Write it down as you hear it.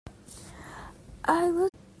I was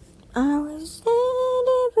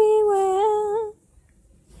everywhere.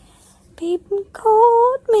 People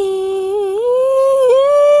called me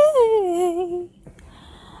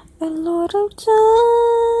a lot of time.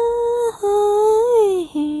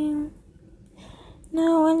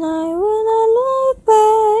 Now when I look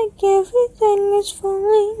back, everything is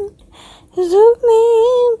fine. It took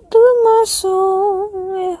me through my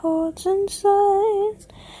soul. It hurts inside.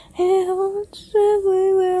 It hurts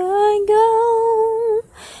everywhere I go.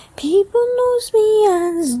 People knows me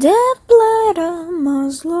as Death Bladder,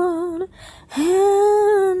 Muslim,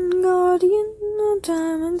 and guardian of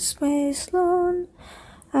time and space, Lord.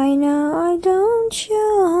 I know I don't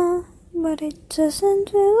show, but it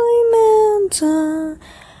doesn't really matter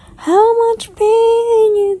how much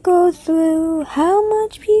pain you go through, how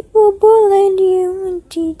much people bullied you and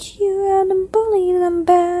teach you how to bully them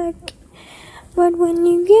back. But when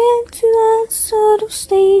you get to that sort of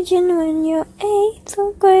stage, and when you're 8th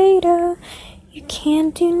or greater, you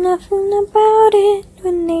can't do nothing about it.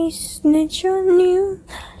 When they snitch on you,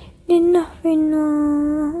 did nothing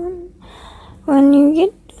wrong. When you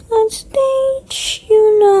get to that stage,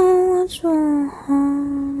 you know what's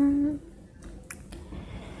wrong.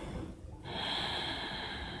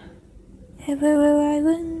 Everywhere I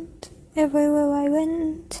went, everywhere I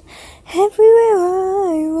went, everywhere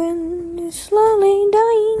I went is slowly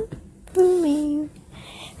dying for me.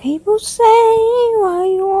 People say, why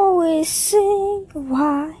you always sick?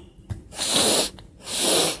 Why?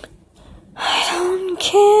 I don't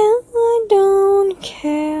care.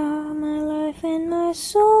 My life and my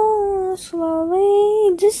soul are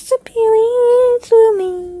slowly disappearing through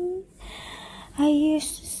me. I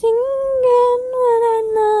used to sing it when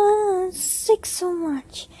I'm not sick so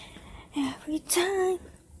much every time.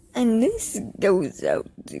 And this goes out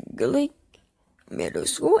to Glick Middle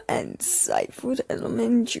School and Seifert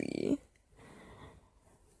Elementary.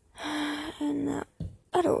 And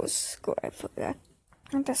other school, I forgot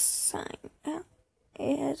the sign.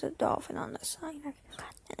 It has a dolphin on the sign. I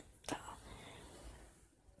forgot that.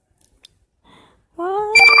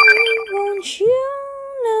 Why won't you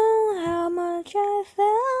know how much I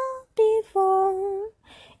felt before?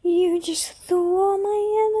 You just threw all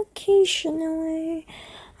my education away.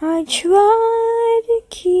 I tried to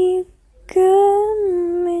keep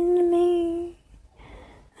good in me.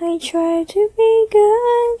 I tried to be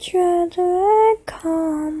good, tried to act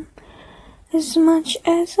calm as much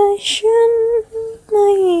as I should.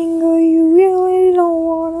 My anger, you really don't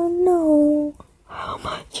wanna know how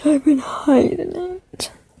much I've been hiding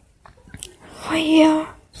it for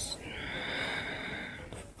years.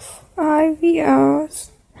 5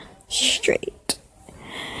 years straight.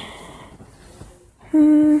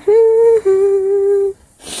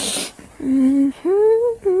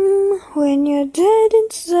 When you're dead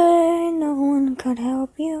inside, no one could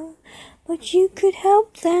help you, but you could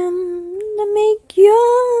help them to make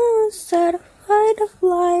you satisfied of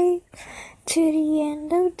life to the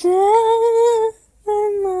end of death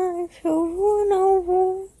and life over and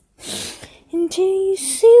over until you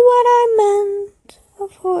see what I meant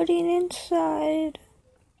of holding inside.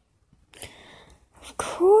 Of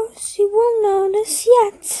course, you won't notice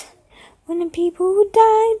yet when the people who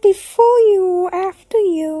died before you or after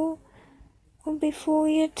you, or before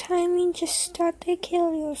your timing, just start to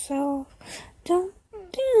kill yourself. Don't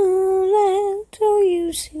do that till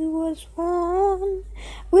you see what's wrong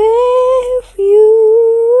with you.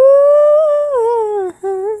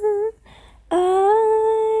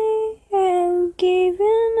 I have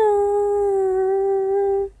given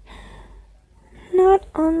up, not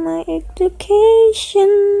on my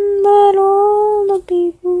education, but all the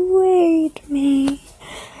people who hate me.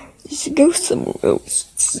 You should go somewhere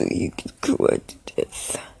else so you can cry to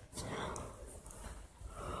death.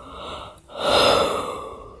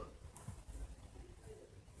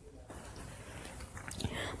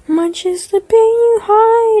 Much is the pain you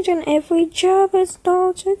hide, and every job is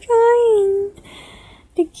thoughts are trying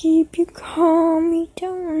to keep you calm. You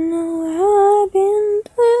don't know how I've been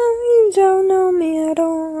through. You don't know me at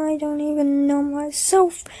all. I don't even know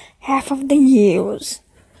myself half of the years.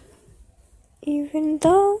 Even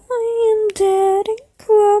though I am dead and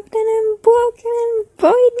corrupt and broken and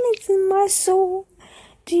voidness in my soul,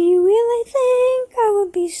 do you really think I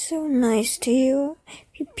would be so nice to you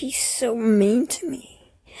if you'd be so mean to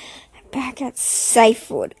me? Back at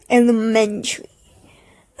Seifert Elementary,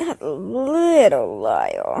 that little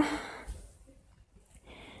liar. I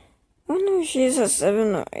wonder if she's a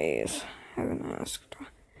 7 or 8. I haven't asked her.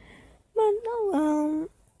 But well,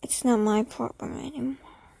 it's not my problem anymore.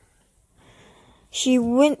 She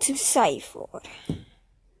went to Seifert.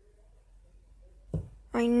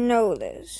 I know this.